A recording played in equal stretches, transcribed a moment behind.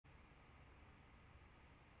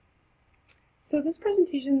So this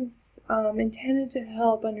presentation is intended to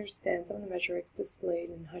help understand some of the metrics displayed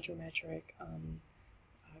in hydrometric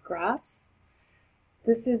graphs.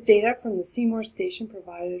 This is data from the Seymour Station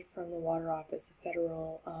provided from the Water Office, a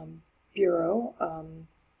federal bureau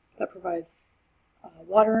that provides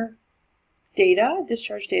water data,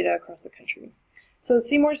 discharge data across the country. So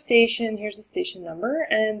Seymour Station, here's the station number,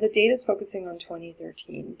 and the data is focusing on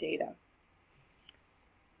 2013 data.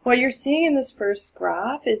 What you're seeing in this first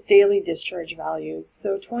graph is daily discharge values.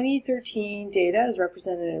 So 2013 data is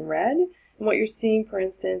represented in red. And what you're seeing, for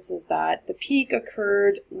instance, is that the peak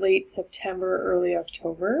occurred late September, early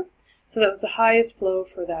October. So that was the highest flow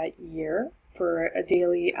for that year for a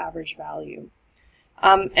daily average value.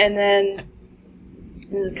 And then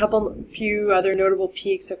a few other notable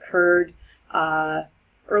peaks occurred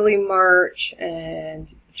early March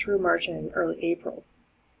and through March and early April.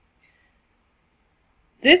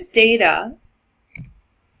 This data,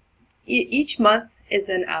 each month is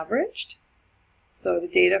then averaged. So the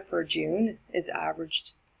data for June is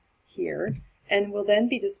averaged here and will then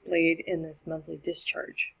be displayed in this monthly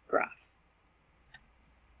discharge graph.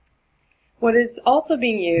 What is also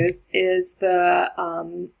being used is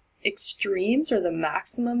the extremes or the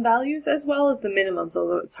maximum values as well as the minimums,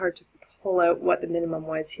 although it's hard to pull out what the minimum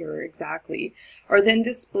was here exactly, are then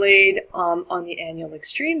displayed on the annual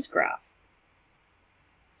extremes graph.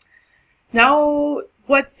 Now,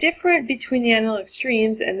 what's different between the annual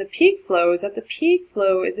extremes and the peak flow is that the peak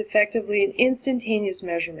flow is effectively an instantaneous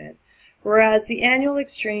measurement, whereas the annual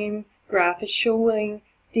extreme graph is showing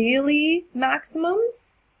daily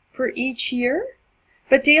maximums for each year,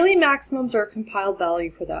 but daily maximums are a compiled value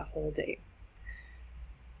for that whole day.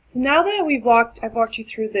 So now that I've walked you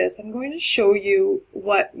through this, I'm going to show you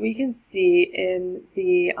what we can see in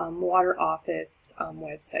the Water Office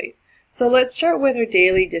website. So let's start with our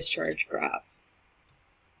daily discharge graph.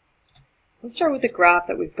 Let's start with the graph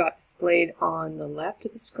that we've got displayed on the left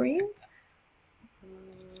of the screen.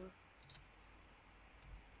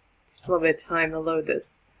 Takes a little bit of time to load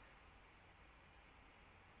this.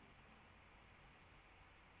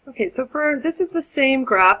 Okay, so this is the same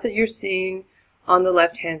graph that you're seeing on the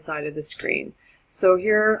left-hand side of the screen. So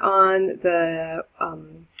here on the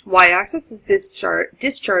y-axis is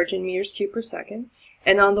discharge in meters cubed per second.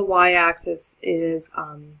 And on the y-axis is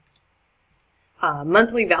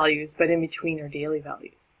monthly values, but in between are daily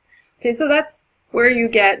values. Okay, so that's where you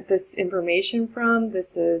get this information from.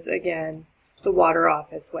 This is, again, the Water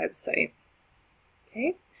Office website.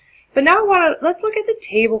 Okay, but now let's look at the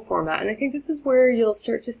table format, and I think this is where you'll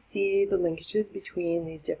start to see the linkages between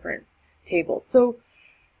these different tables. So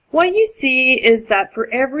what you see is that for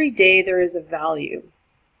every day there is a value.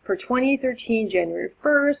 For 2013, January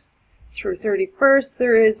 1st, through 31st,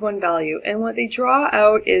 there is one value, and what they draw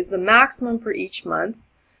out is the maximum for each month.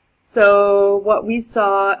 So what we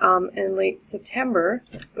saw in late September,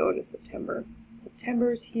 let's go to September.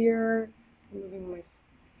 September's here. I'm moving my.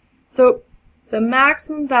 So the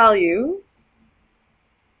maximum value.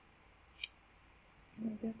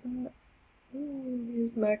 Can I get that? Ooh,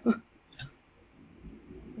 here's the maximum.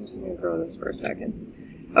 I'm just going to grow this for a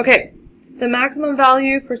second. Okay, the maximum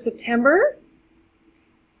value for September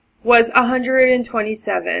was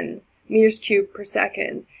 127 meters cubed per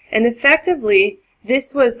second. And effectively,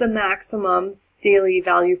 this was the maximum daily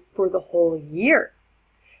value for the whole year.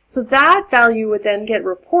 So that value would then get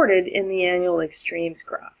reported in the annual extremes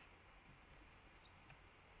graph.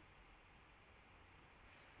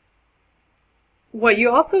 What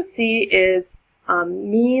you also see is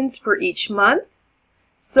means for each month.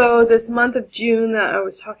 So this month of June that I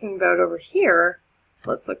was talking about over here,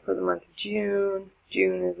 let's look for the month of June.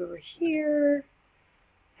 June is over here,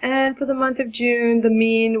 and for the month of June, the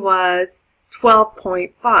mean was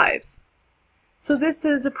 12.5. So this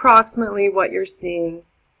is approximately what you're seeing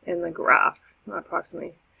in the graph. Not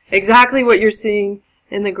approximately. Exactly what you're seeing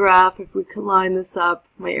in the graph. If we could line this up,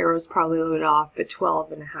 my arrow's probably a little bit off, but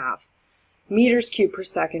 12.5 meters cubed per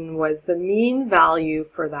second was the mean value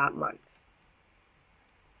for that month.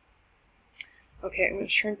 Okay, I'm going to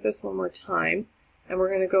shrink this one more time. And we're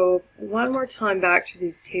going to go one more time back to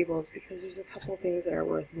these tables because there's a couple things that are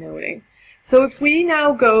worth noting. So if we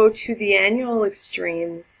now go to the annual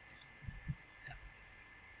extremes,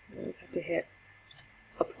 I just have to hit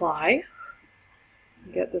apply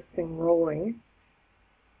and get this thing rolling.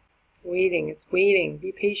 Waiting, it's waiting,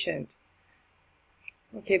 be patient.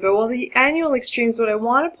 Okay, but well, the annual extremes, what I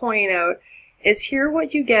want to point out is here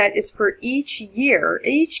what you get is for each year,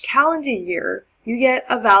 each calendar year, you get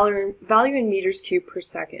a value in meters cubed per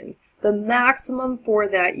second, the maximum for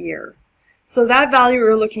that year. So that value we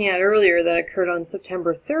were looking at earlier that occurred on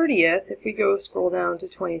September 30th, if we go scroll down to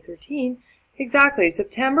 2013, Exactly,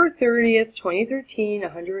 September 30th, 2013,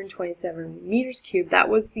 127 meters cubed. That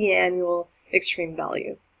was the annual extreme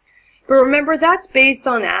value. But remember, that's based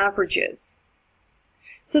on averages.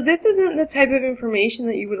 So this isn't the type of information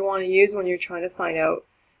that you would want to use when you're trying to find out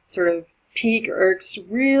sort of peak or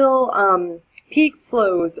real peak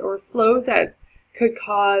flows, or flows that could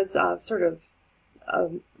cause sort of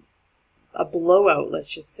a blowout,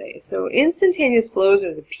 let's just say. So instantaneous flows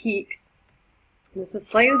are the peaks. This is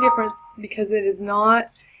slightly different because it is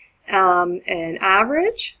not an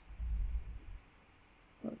average.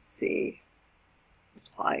 Let's see.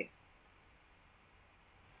 Apply.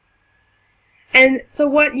 And so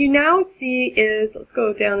what you now see is, let's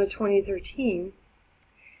go down to 2013,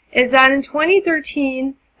 is that in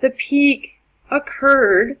 2013, the peak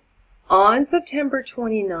occurred on September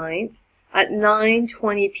 29th at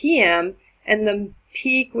 9:20 p.m. and the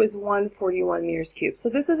peak was 141 meters cubed. So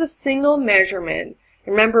this is a single measurement.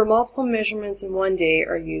 Remember, multiple measurements in one day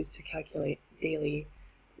are used to calculate daily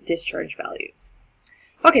discharge values.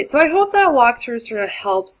 Okay, so I hope that walkthrough sort of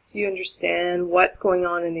helps you understand what's going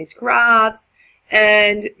on in these graphs,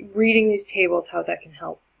 and reading these tables, how that can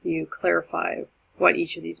help you clarify what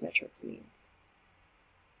each of these metrics means.